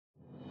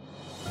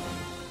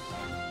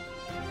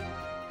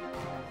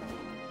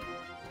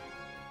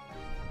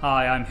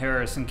Hi, I'm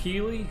Harrison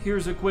Keeley.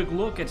 Here's a quick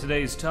look at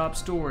today's top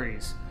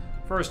stories.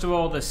 First of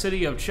all, the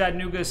City of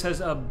Chattanooga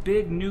says a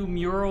big new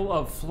mural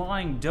of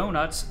flying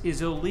donuts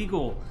is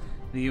illegal.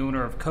 The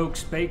owner of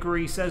Koch's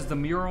Bakery says the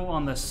mural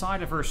on the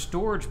side of her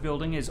storage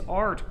building is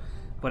art,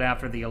 but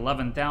after the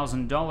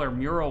 $11,000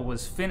 mural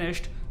was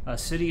finished, a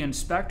city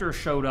inspector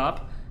showed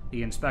up.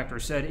 The inspector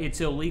said it's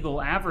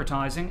illegal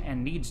advertising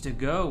and needs to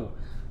go.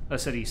 A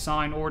city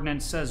sign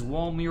ordinance says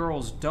wall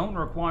murals don't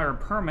require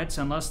permits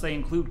unless they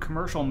include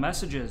commercial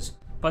messages,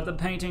 but the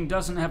painting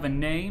doesn't have a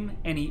name,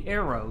 any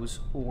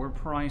arrows, or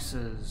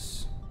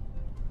prices.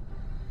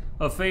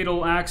 A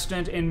fatal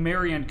accident in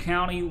Marion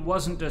County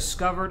wasn't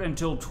discovered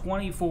until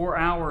 24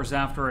 hours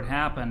after it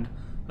happened.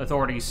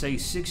 Authorities say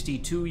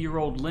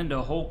 62-year-old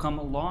Linda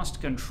Holcomb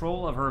lost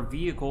control of her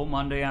vehicle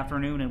Monday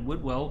afternoon in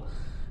Whitwell.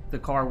 The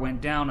car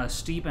went down a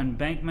steep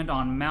embankment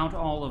on Mount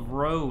Olive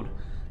Road,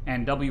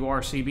 and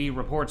WRCB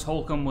reports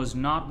Holcomb was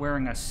not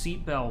wearing a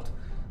seatbelt.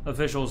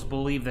 Officials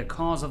believe the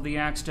cause of the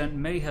accident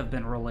may have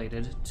been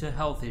related to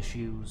health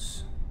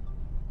issues.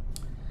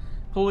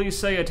 Police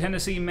say a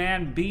Tennessee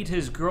man beat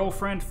his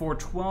girlfriend for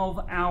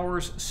 12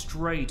 hours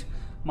straight.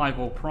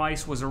 Michael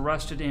Price was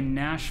arrested in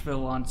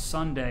Nashville on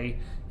Sunday.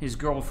 His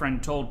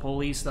girlfriend told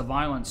police the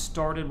violence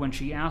started when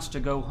she asked to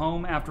go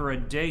home after a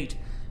date.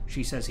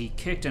 She says he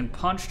kicked and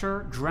punched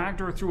her,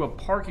 dragged her through a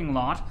parking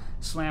lot,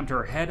 slammed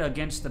her head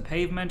against the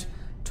pavement,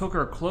 took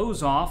her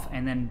clothes off,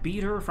 and then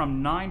beat her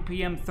from 9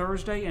 p.m.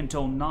 Thursday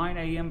until 9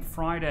 a.m.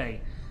 Friday.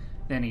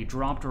 Then he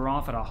dropped her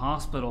off at a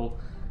hospital.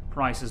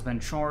 Price has been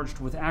charged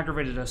with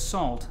aggravated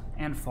assault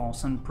and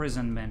false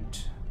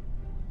imprisonment.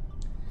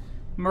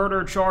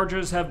 Murder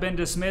charges have been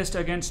dismissed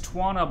against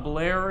Twana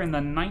Blair in the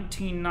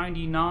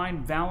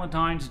 1999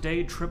 Valentine's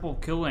Day triple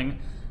killing.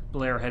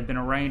 Blair had been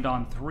arraigned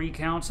on 3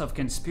 counts of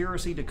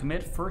conspiracy to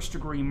commit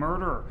first-degree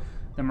murder.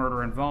 The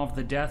murder involved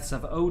the deaths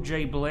of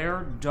O.J.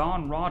 Blair,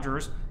 Don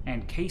Rogers,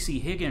 and Casey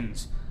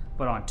Higgins.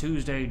 But on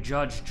Tuesday,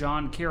 Judge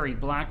John Kerry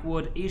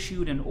Blackwood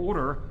issued an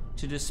order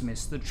to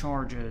dismiss the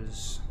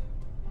charges.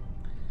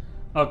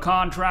 A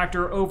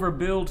contractor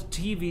overbilled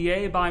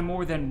TVA by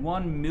more than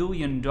 $1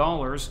 million.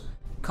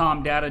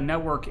 Comdata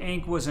Network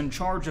Inc. was in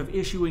charge of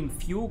issuing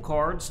fuel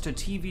cards to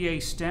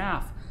TVA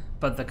staff,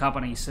 but the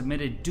company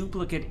submitted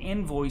duplicate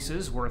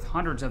invoices worth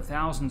hundreds of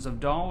thousands of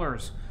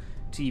dollars.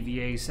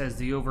 TVA says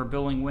the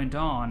overbilling went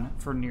on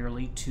for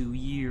nearly 2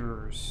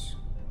 years.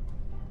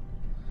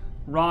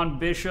 Ron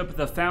Bishop,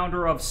 the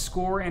founder of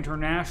SCORE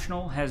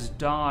International, has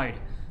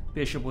died.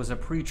 Bishop was a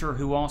preacher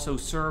who also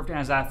served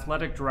as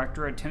athletic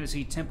director at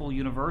Tennessee Temple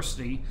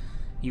University.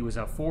 He was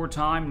a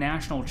 4-time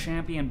national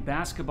champion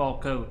basketball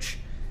coach.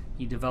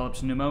 He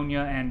developed pneumonia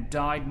and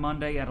died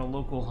Monday at a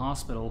local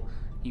hospital.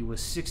 He was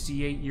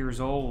 68 years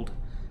old.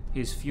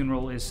 His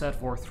funeral is set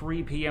for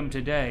 3 p.m.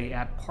 today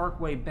at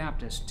Parkway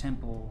Baptist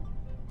Temple.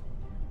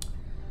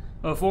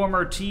 A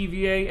former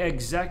TVA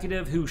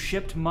executive who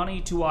shipped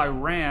money to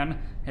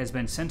Iran has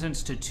been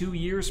sentenced to 2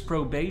 years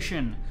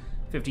probation.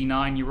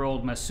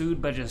 59-year-old Masoud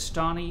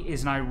Bajestani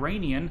is an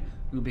Iranian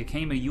who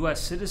became a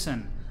U.S.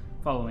 citizen.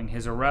 Following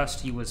his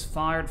arrest, he was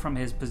fired from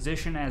his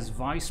position as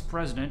vice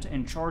president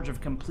in charge of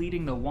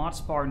completing the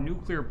Wattspar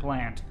nuclear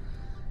plant.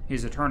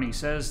 His attorney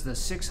says the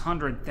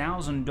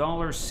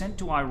 $600,000 sent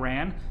to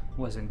Iran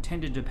was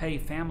intended to pay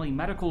family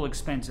medical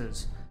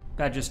expenses.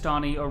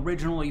 Bajestani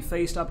originally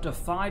faced up to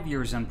 5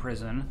 years in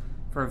prison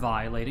for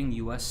violating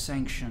U.S.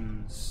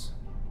 sanctions.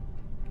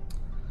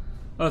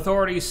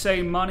 Authorities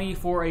say money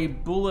for a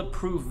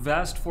bulletproof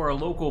vest for a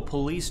local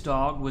police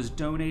dog was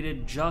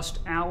donated just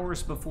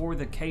hours before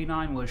the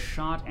canine was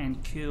shot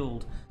and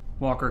killed.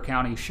 Walker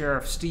County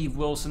Sheriff Steve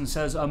Wilson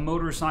says a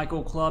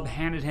motorcycle club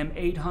handed him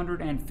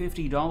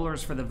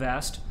 $850 for the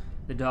vest.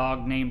 The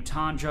dog, named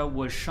Tanja,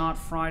 was shot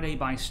Friday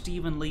by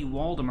Stephen Lee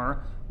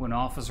Waldemer when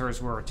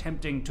officers were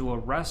attempting to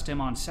arrest him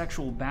on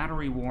sexual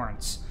battery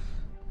warrants.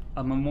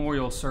 A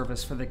memorial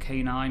service for the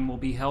canine will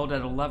be held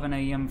at 11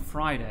 a.m.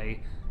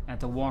 Friday at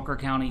the Walker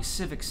County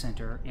Civic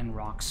Center in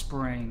Rock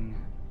Spring.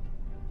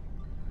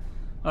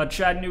 A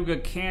Chattanooga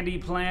candy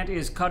plant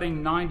is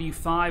cutting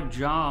 95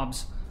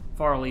 jobs.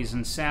 Farley's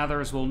and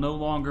Sathers will no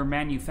longer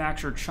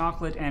manufacture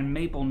chocolate and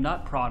maple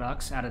nut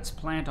products at its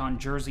plant on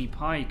Jersey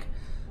Pike.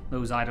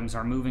 Those items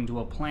are moving to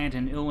a plant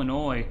in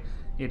Illinois.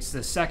 It's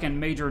the second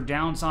major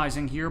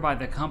downsizing here by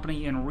the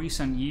company in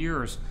recent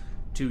years.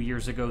 2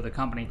 years ago, the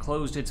company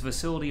closed its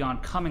facility on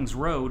Cummings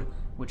Road,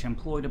 which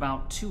employed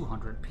about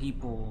 200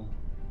 people.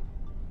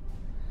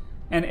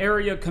 An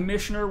area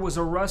commissioner was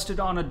arrested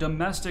on a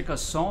domestic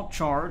assault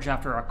charge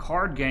after a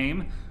card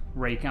game.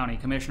 Ray County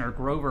Commissioner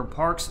Grover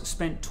Parks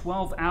spent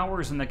 12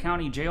 hours in the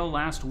county jail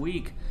last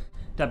week.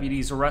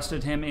 Deputies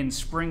arrested him in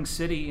Spring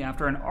City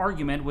after an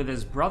argument with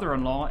his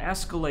brother-in-law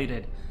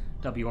escalated.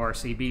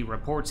 WRCB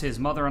reports his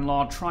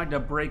mother-in-law tried to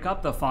break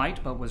up the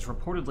fight but was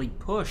reportedly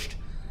pushed.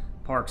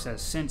 Parks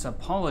has since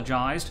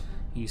apologized.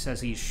 He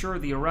says he's sure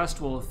the arrest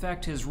will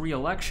affect his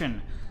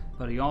re-election,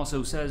 but he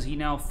also says he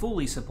now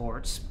fully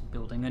supports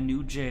building a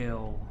new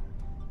jail.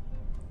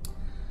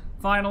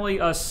 Finally,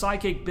 a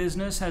psychic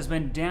business has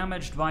been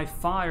damaged by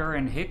fire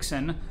in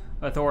Hickson.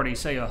 Authorities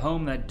say a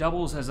home that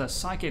doubles as a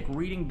psychic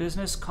reading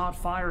business caught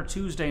fire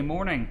Tuesday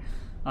morning.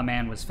 A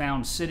man was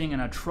found sitting in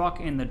a truck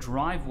in the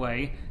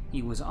driveway.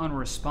 He was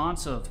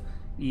unresponsive.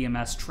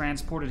 EMS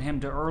transported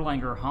him to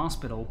Erlanger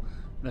Hospital.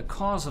 The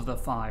cause of the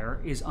fire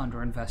is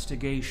under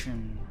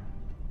investigation.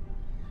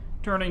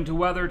 Turning to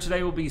weather,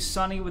 today will be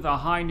sunny with a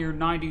high near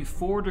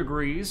 94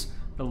 degrees.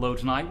 The low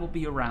tonight will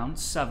be around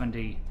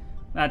 70.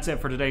 That's it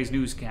for today's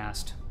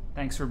newscast.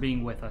 Thanks for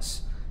being with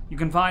us. You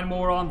can find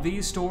more on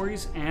these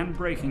stories and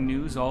breaking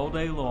news all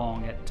day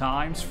long at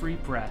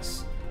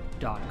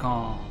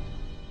timesfreepress.com.